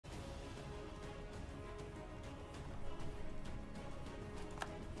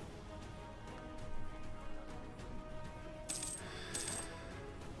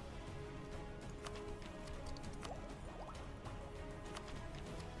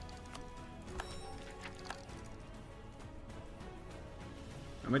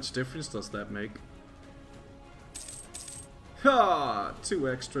How much difference does that make? Ha! 2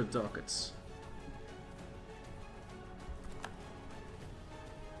 extra ducats.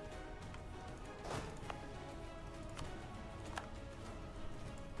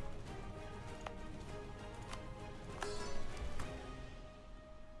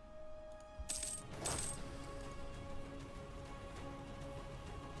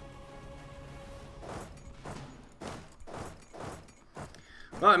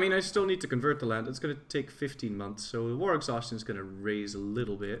 Well, I mean, I still need to convert the land. It's going to take 15 months, so the war exhaustion is going to raise a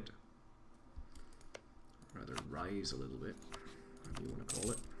little bit. Rather, rise a little bit. Whatever you want to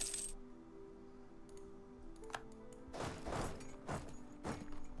call it.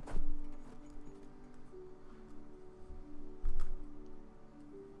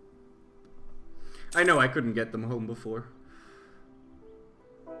 I know I couldn't get them home before.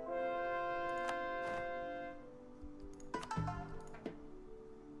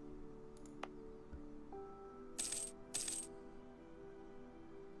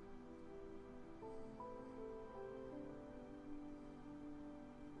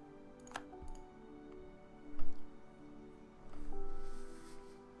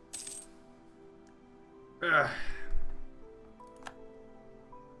 Ugh.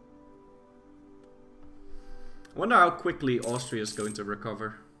 I wonder how quickly Austria is going to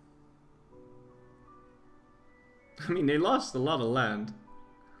recover. I mean, they lost a lot of land.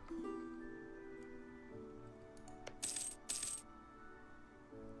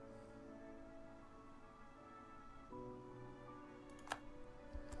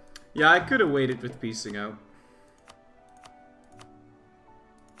 Yeah, I could have waited with piecing out.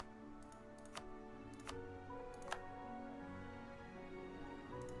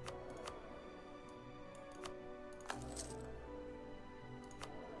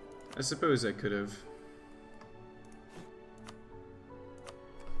 I suppose I could have.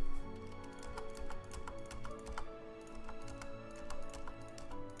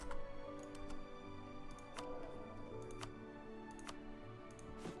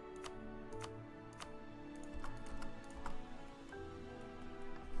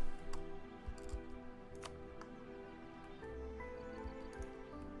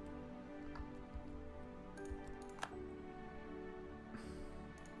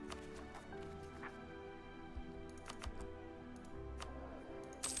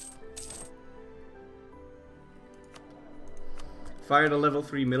 Fired a level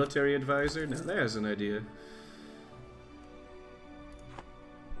 3 military advisor? Now there's an idea.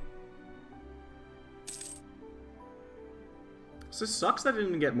 So it sucks that I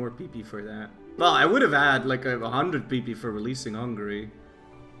didn't get more PP for that. Well, I would have had like 100 PP for releasing Hungary.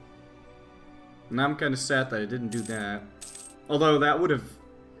 And I'm kind of sad that I didn't do that. Although that would have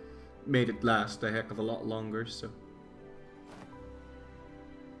made it last a heck of a lot longer, so...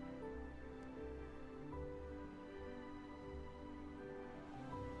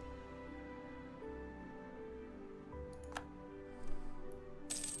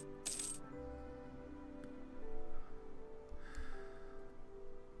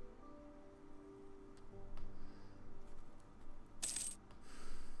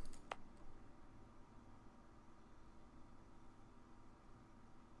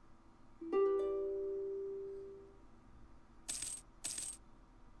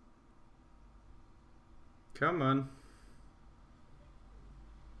 Come on.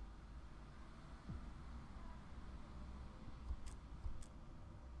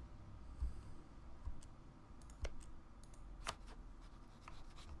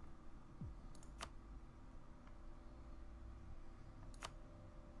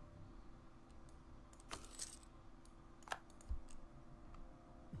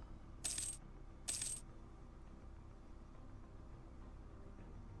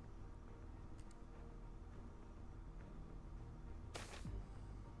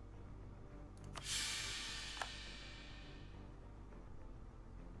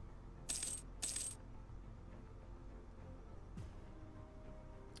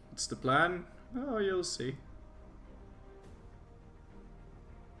 What's the plan? Oh, you'll see.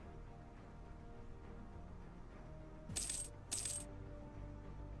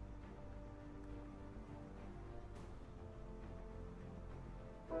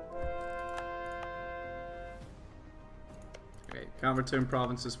 Okay, can't return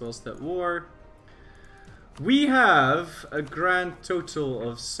provinces whilst at war. We have a grand total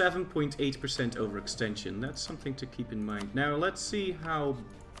of 7.8% overextension. That's something to keep in mind. Now, let's see how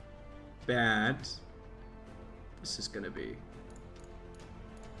bad this is gonna be.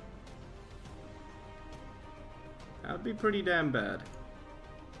 That would be pretty damn bad.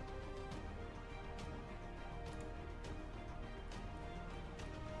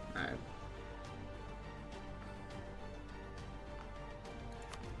 Alright.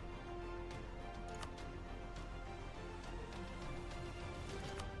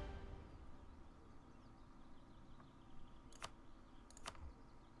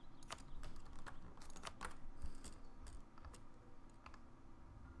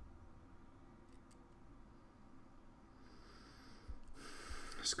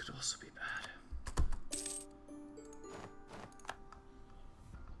 This could also be bad.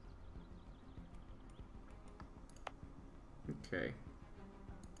 Okay.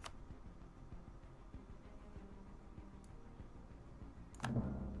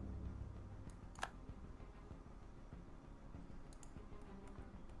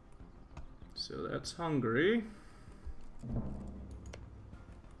 So that's Hungary.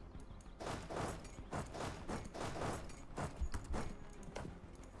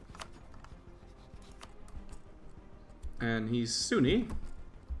 And he's Sunni.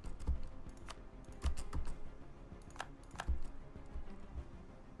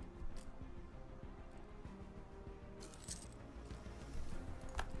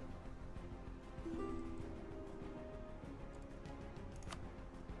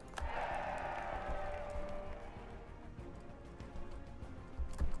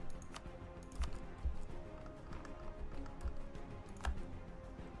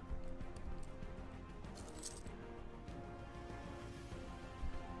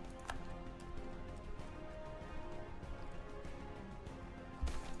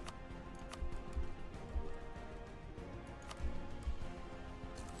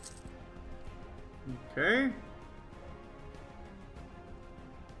 Okay.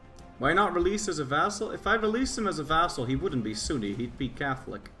 Why not release as a vassal? If I released him as a vassal, he wouldn't be Sunni, he'd be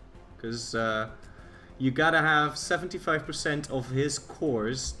Catholic. Because you gotta have 75% of his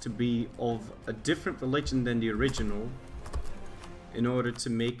cores to be of a different religion than the original in order to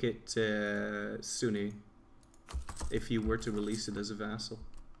make it Sunni, if you were to release it as a vassal.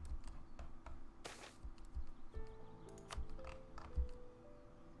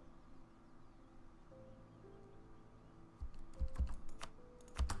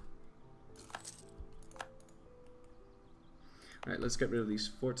 Alright, let's get rid of these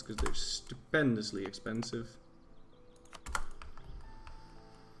forts because they're stupendously expensive.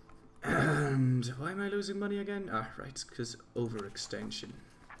 And why am I losing money again? Ah, right, because overextension.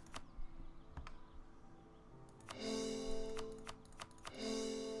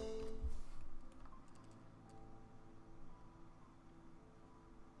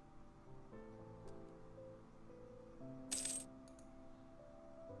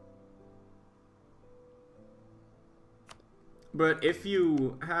 But if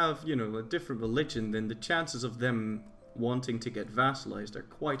you have, you know, a different religion, then the chances of them wanting to get vassalized are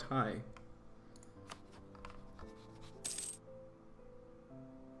quite high.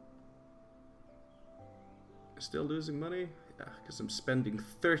 Still losing money? Yeah, because I'm spending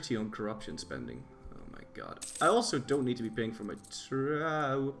 30 on corruption spending. Oh my god. I also don't need to be paying for my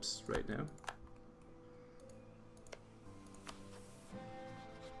troops right now.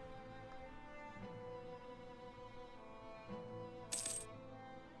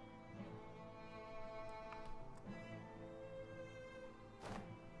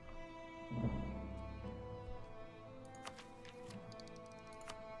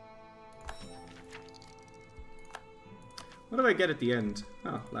 What do I get at the end?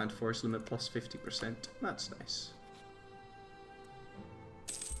 Oh, land force limit plus 50%. That's nice.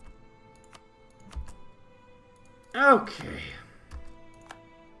 Okay.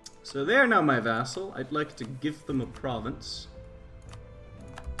 So they're now my vassal. I'd like to give them a province.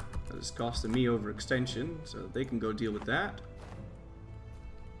 That is costing me overextension, so they can go deal with that.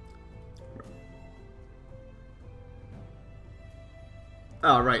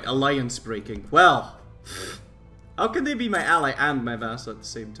 Oh, right, alliance breaking. Well, how can they be my ally and my vassal at the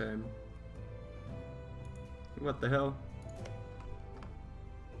same time? What the hell?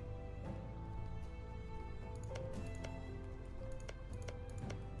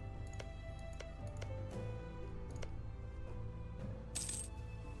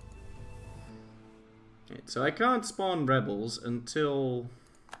 Okay, so I can't spawn rebels until...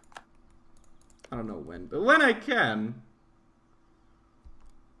 I don't know when, but when I can...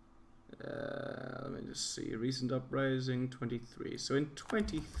 let me just see. Recent uprising 23. So in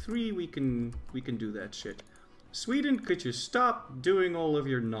 23 we can do that shit. Sweden, could you stop doing all of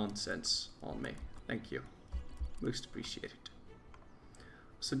your nonsense on me? Thank you. Most appreciated.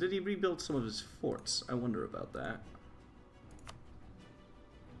 So did he rebuild some of his forts? I wonder about that.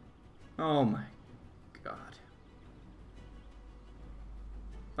 Oh my god.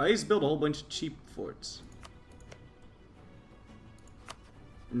 Oh, he's built a whole bunch of cheap forts.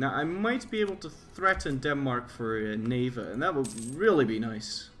 Now, I might be able to threaten Denmark for Neva, and that would really be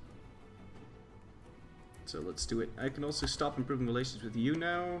nice. So let's do it. I can also stop improving relations with you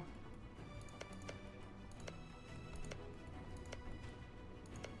now.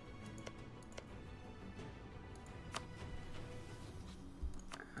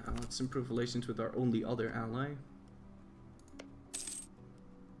 Let's improve relations with our only other ally.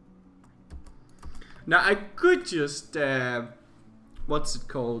 Now, I could just... what's it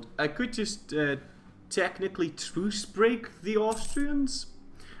called? I could just technically truce break the Austrians.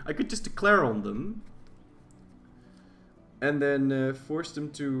 I could just declare on them. And then force them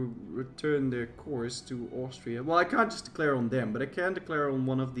to return their course to Austria. Well, I can't just declare on them, but I can declare on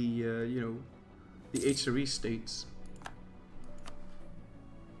one of the, you know, the HRE states.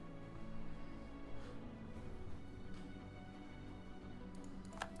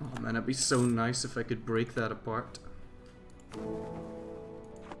 Oh man, it'd be so nice if I could break that apart.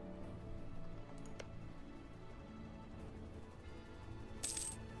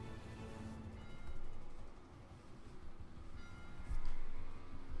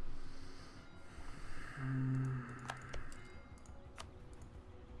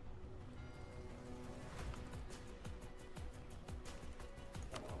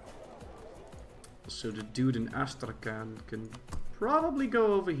 So the dude in Astrakhan can probably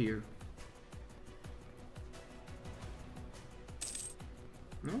go over here.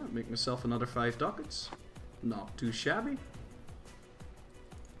 Oh, make myself another 5 ducats. Not too shabby.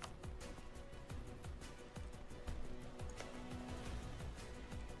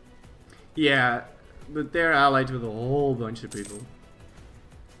 Yeah, but they're allied with a whole bunch of people.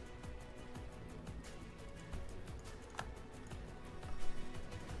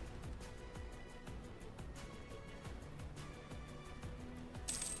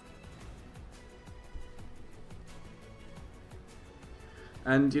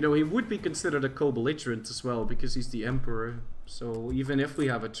 And, you know, he would be considered a co-belligerent as well, because he's the emperor. So even if we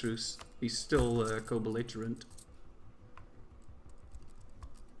have a truce, he's still a co-belligerent.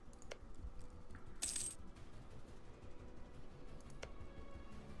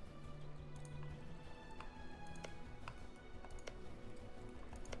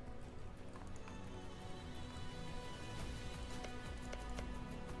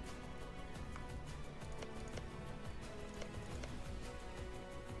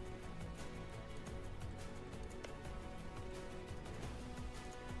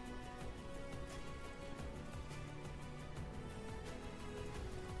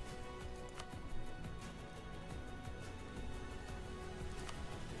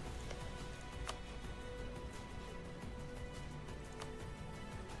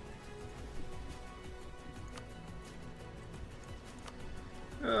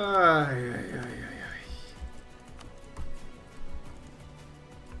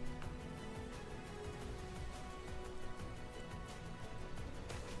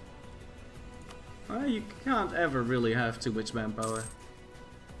 Well, you can't ever really have too much manpower.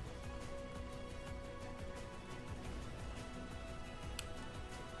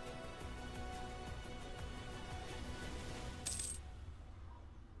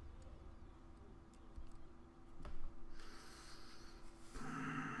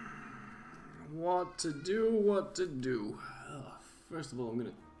 What to do, what to do. First of all, I'm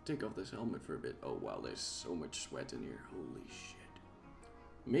gonna take off this helmet for a bit. Oh wow, there's so much sweat in here. Holy shit.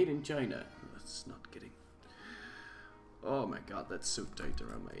 Made in China. That's not kidding. Oh my god, that's so tight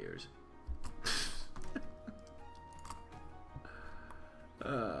around my ears.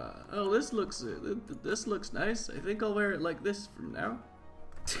 Oh, this looks nice. I think I'll wear it like this from now.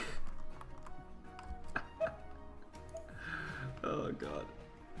 Oh god.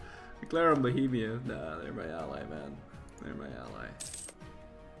 Declare on Bohemia. Nah, they're my ally, man. They're my ally.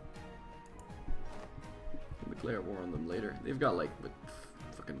 I'll declare war on them later. They've got like what,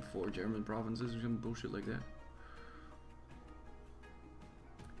 fucking 4 German provinces or some bullshit like that.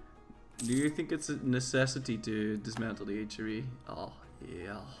 Do you think it's a necessity to dismantle the HRE? Oh,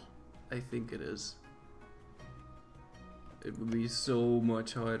 yeah. I think it is. It would be so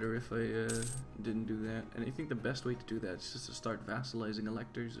much harder if I didn't do that. And I think the best way to do that is just to start vassalizing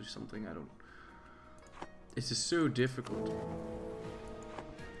electors or something. I don't... It's just so difficult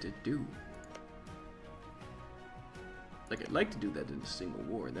to do. Like, I'd like to do that in a single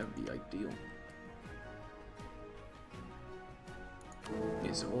war. That would be ideal.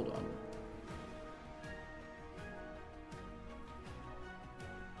 Okay, so hold on.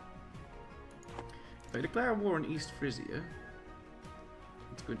 If I declare war on East Frisia,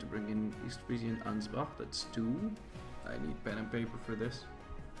 it's going to bring in East Frisian Ansbach. That's 2. I need pen and paper for this.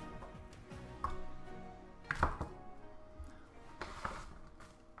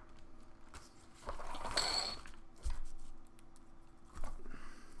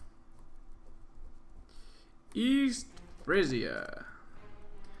 Frisia.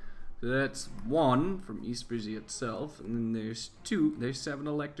 So that's 1 from East Frisia itself, and then there's 2. There's 7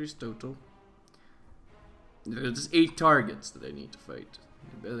 electors total. There's 8 targets that I need to fight.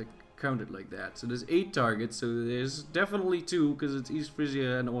 I better count it like that. So there's 8 targets, so there's definitely 2, because it's East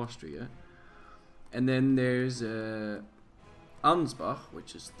Frisia and Austria. And then there's Ansbach,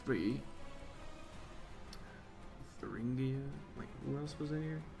 which is 3. Thuringia. Wait, who else was in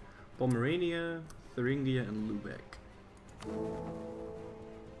here? Pomerania, Thuringia, and Lubeck.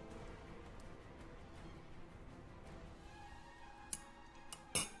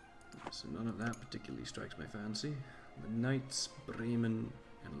 So none of that particularly strikes my fancy. The Knights, Bremen,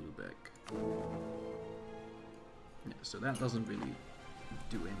 and Lubeck. Yeah, so that doesn't really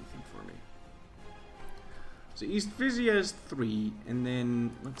do anything for me. So East Frisia is 3, and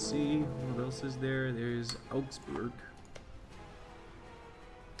then let's see what else is there. There's Augsburg.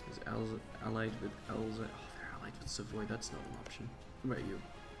 Is allied with Elsa? Oh, they're allied with Savoy. That's not an option. Where are you?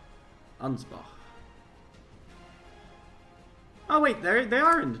 Ansbach. Oh wait, they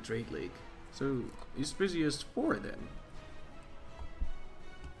are in the trade league. So East Frisia is 4 then.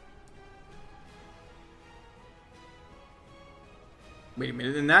 Wait a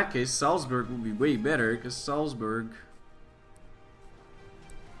minute, in that case Salzburg would be way better, because Salzburg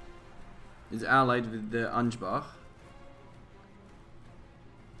is allied with the Ansbach.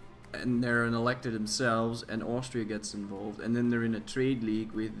 And they're an elected themselves, and Austria gets involved, and then they're in a trade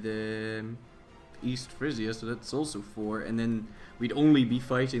league with the East Frisia, so that's also 4, and then we'd only be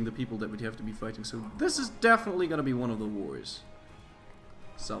fighting the people that we'd have to be fighting, so this is definitely gonna be one of the wars.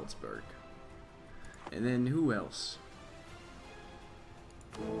 Salzburg. And then who else?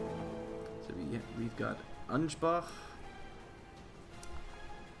 So we've got Ansbach,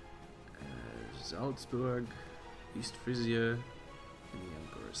 Salzburg, East Frisia, and the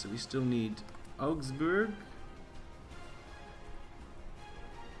Emperor. So we still need Augsburg.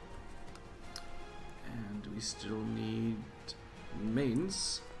 And we still need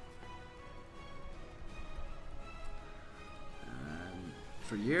Mainz. And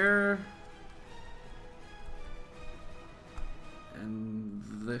Trier. And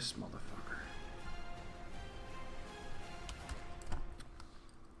this motherfucker.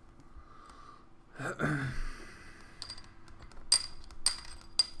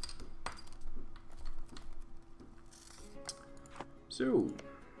 So,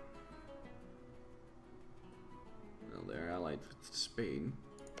 well, they're allied with Spain.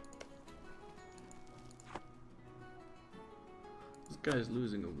 This guy's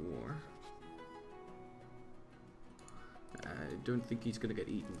losing a war. I don't think he's gonna get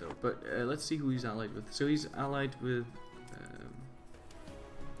eaten though, but let's see who he's allied with. So he's allied with,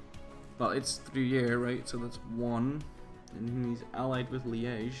 well, it's Trier, right? So that's 1, and then he's allied with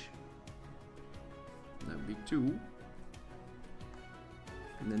Liège. That would be 2.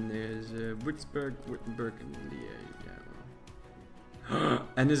 And then there's Würzburg, Württemberg, and Liège. Yeah, well.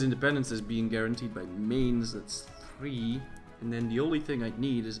 And his independence is being guaranteed by Mainz. That's 3. And then the only thing I'd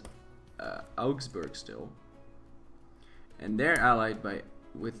need is Augsburg still. And they're allied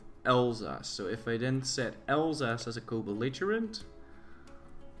with Elsass. So if I then set Elsass as a co-belligerent,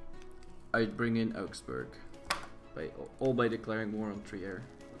 I'd bring in Augsburg, all by declaring war on Trier.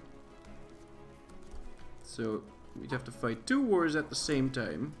 So we'd have to fight 2 wars at the same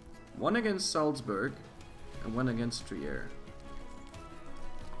time, one against Salzburg and one against Trier.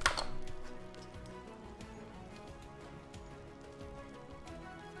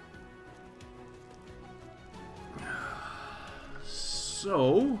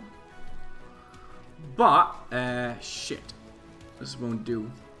 So, but, shit, this won't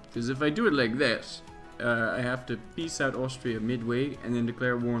do, because if I do it like this, I have to peace out Austria midway and then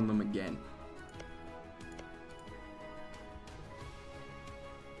declare war on them again.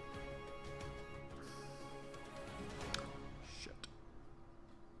 Shit.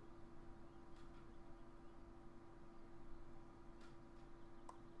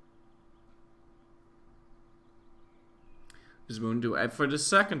 This won't do. For the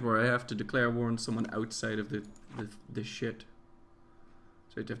second war, I have to declare war on someone outside of the shit.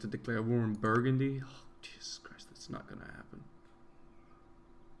 So I'd have to declare war on Burgundy. Oh, Jesus Christ, that's not gonna happen.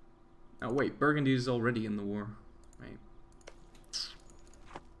 Oh wait, Burgundy is already in the war, right?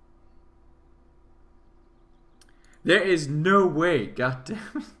 There is no way,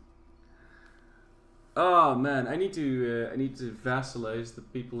 goddammit. Oh man, I need to vassalize the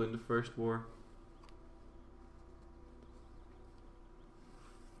people in the first war.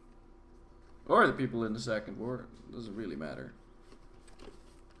 Or the people in the second war. It doesn't really matter.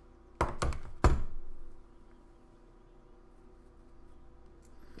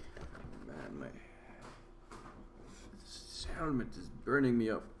 Man, helmet is burning me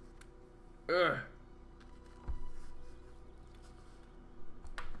up. Ugh.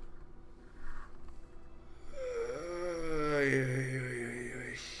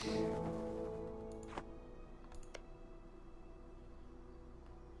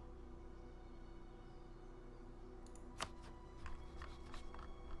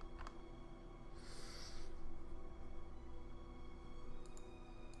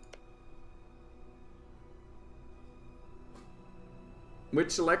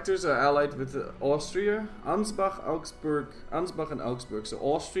 Which electors are allied with Austria? Ansbach, Augsburg, Ansbach and Augsburg. So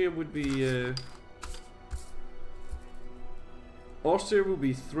Austria would be Austria will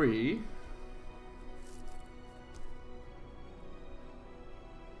be 3.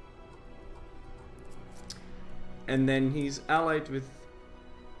 And then he's allied with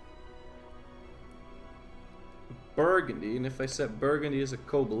Burgundy, and if I set Burgundy as a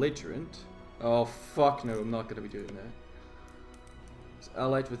co-belligerent, oh fuck no, I'm not gonna be doing that. It's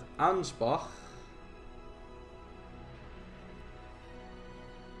allied with Ansbach.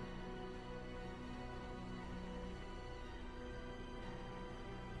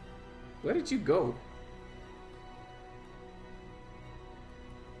 Where did you go?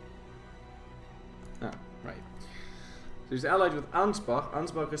 Ah, right. So he's allied with Ansbach.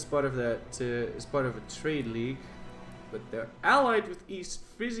 Ansbach is part of that. Is part of a trade league, but they're allied with East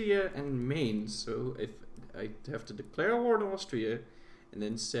Frisia and Mainz. So if I have to declare war on Austria, and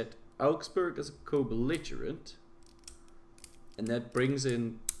then set Augsburg as a co-belligerent, and that brings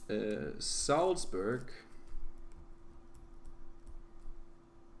in Salzburg.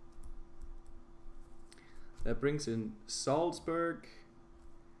 That brings in Salzburg,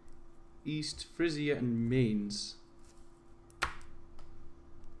 East Frisia, and Mainz.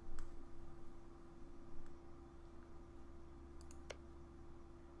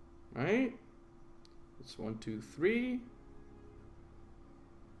 Right? That's 1, 2, 3.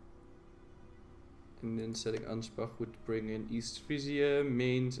 And then setting Ansbach would bring in East Frisia,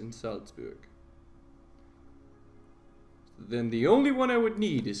 Mainz, and Salzburg. Then the only one I would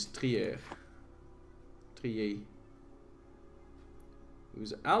need is Trier.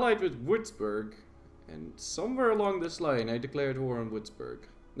 Who's allied with Würzburg, and somewhere along this line I declared war on Würzburg.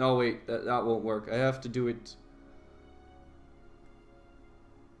 No wait, that won't work. I have to do it.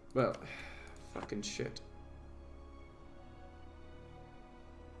 Well, fucking shit.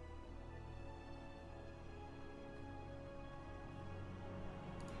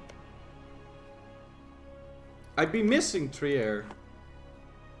 I'd be missing Trier.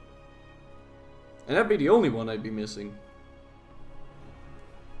 And that'd be the only one I'd be missing.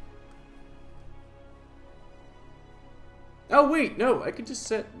 Oh wait, no, I could just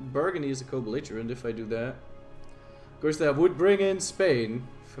set Burgundy as a co-belligerent if I do that. Of course that would bring in Spain,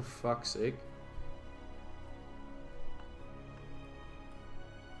 for fuck's sake.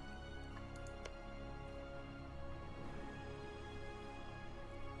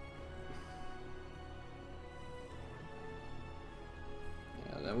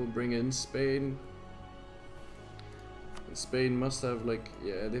 Yeah, that will bring in Spain. And Spain must have like,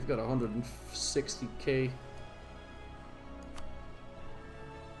 yeah, they've got 160k.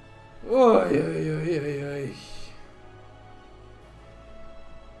 Oh, yeah.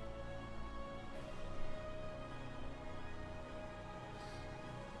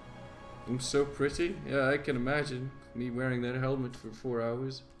 I'm so pretty. Yeah, I can imagine me wearing that helmet for 4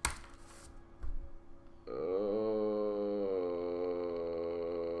 hours.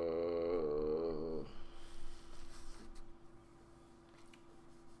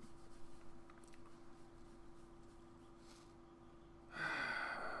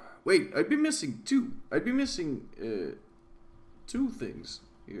 Wait, I'd be missing 2. I'd be missing 2 things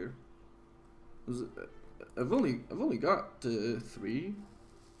here. I've only got 3.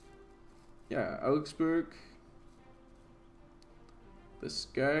 Yeah, Augsburg. This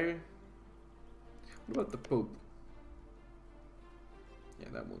guy. What about the Pope? Yeah,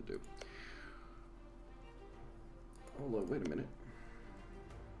 that won't do. Hold on, wait a minute.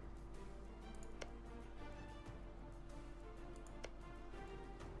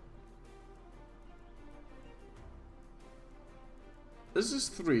 This is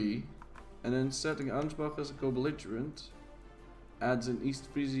 3, and then setting Ansbach as a co-belligerent adds in East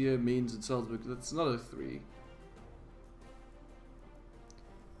Frisia, Mainz, and Salzburg. That's another 3.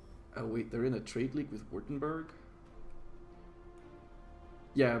 Oh wait, they're in a trade league with Württemberg?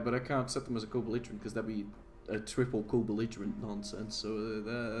 Yeah, but I can't set them as a co-belligerent because that'd be a triple co-belligerent nonsense, so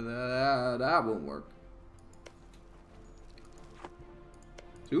that won't work.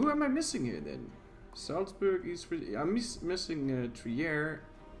 So who am I missing here then? Salzburg, East Frisia. I'm missing Trier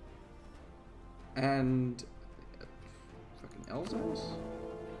and fucking Alsace?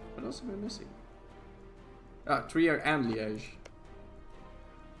 What else am I missing? Ah, Trier and Liège.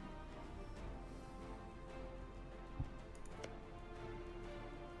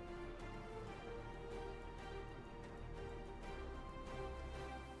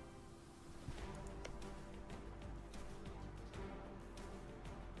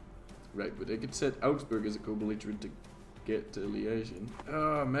 Right, but I could set Augsburg as a co-belligerent to get to Liège in.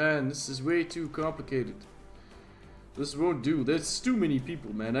 Oh man, this is way too complicated. This won't do. There's too many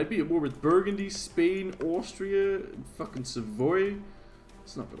people, man. I'd be at war with Burgundy, Spain, Austria, and fucking Savoy.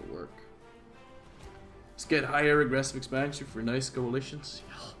 It's not gonna work. Let's get higher aggressive expansion for nice coalitions.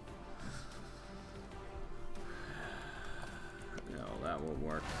 No, that won't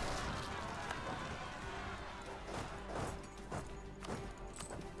work.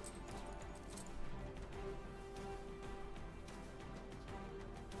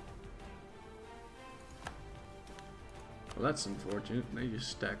 Well, that's unfortunate. They just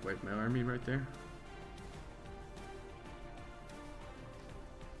stack wiped my army right there.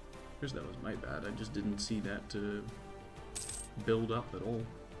 Because that was my bad. I just didn't see that build up at all.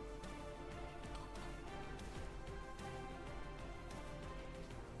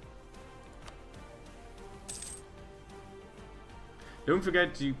 Don't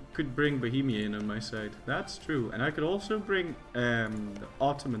forget you could bring Bohemia in on my side. That's true. And I could also bring the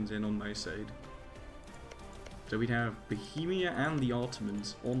Ottomans in on my side. So we'd have Bohemia and the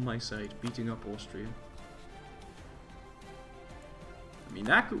Ottomans on my side, beating up Austria. I mean,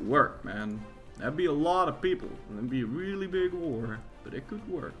 that could work, man. That'd be a lot of people. And it'd be a really big war, but it could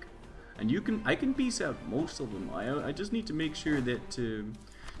work. And I can piece out most of them. I just need to make sure that,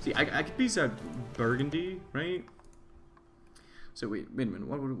 see, I could piece out Burgundy, right? So wait a minute,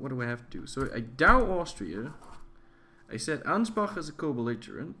 what do I have to do? So I doubt Austria. I set Ansbach as a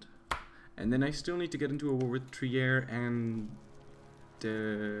co-belligerent. And then I still need to get into a war with Trier and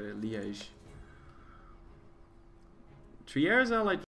Liège. Trier's allied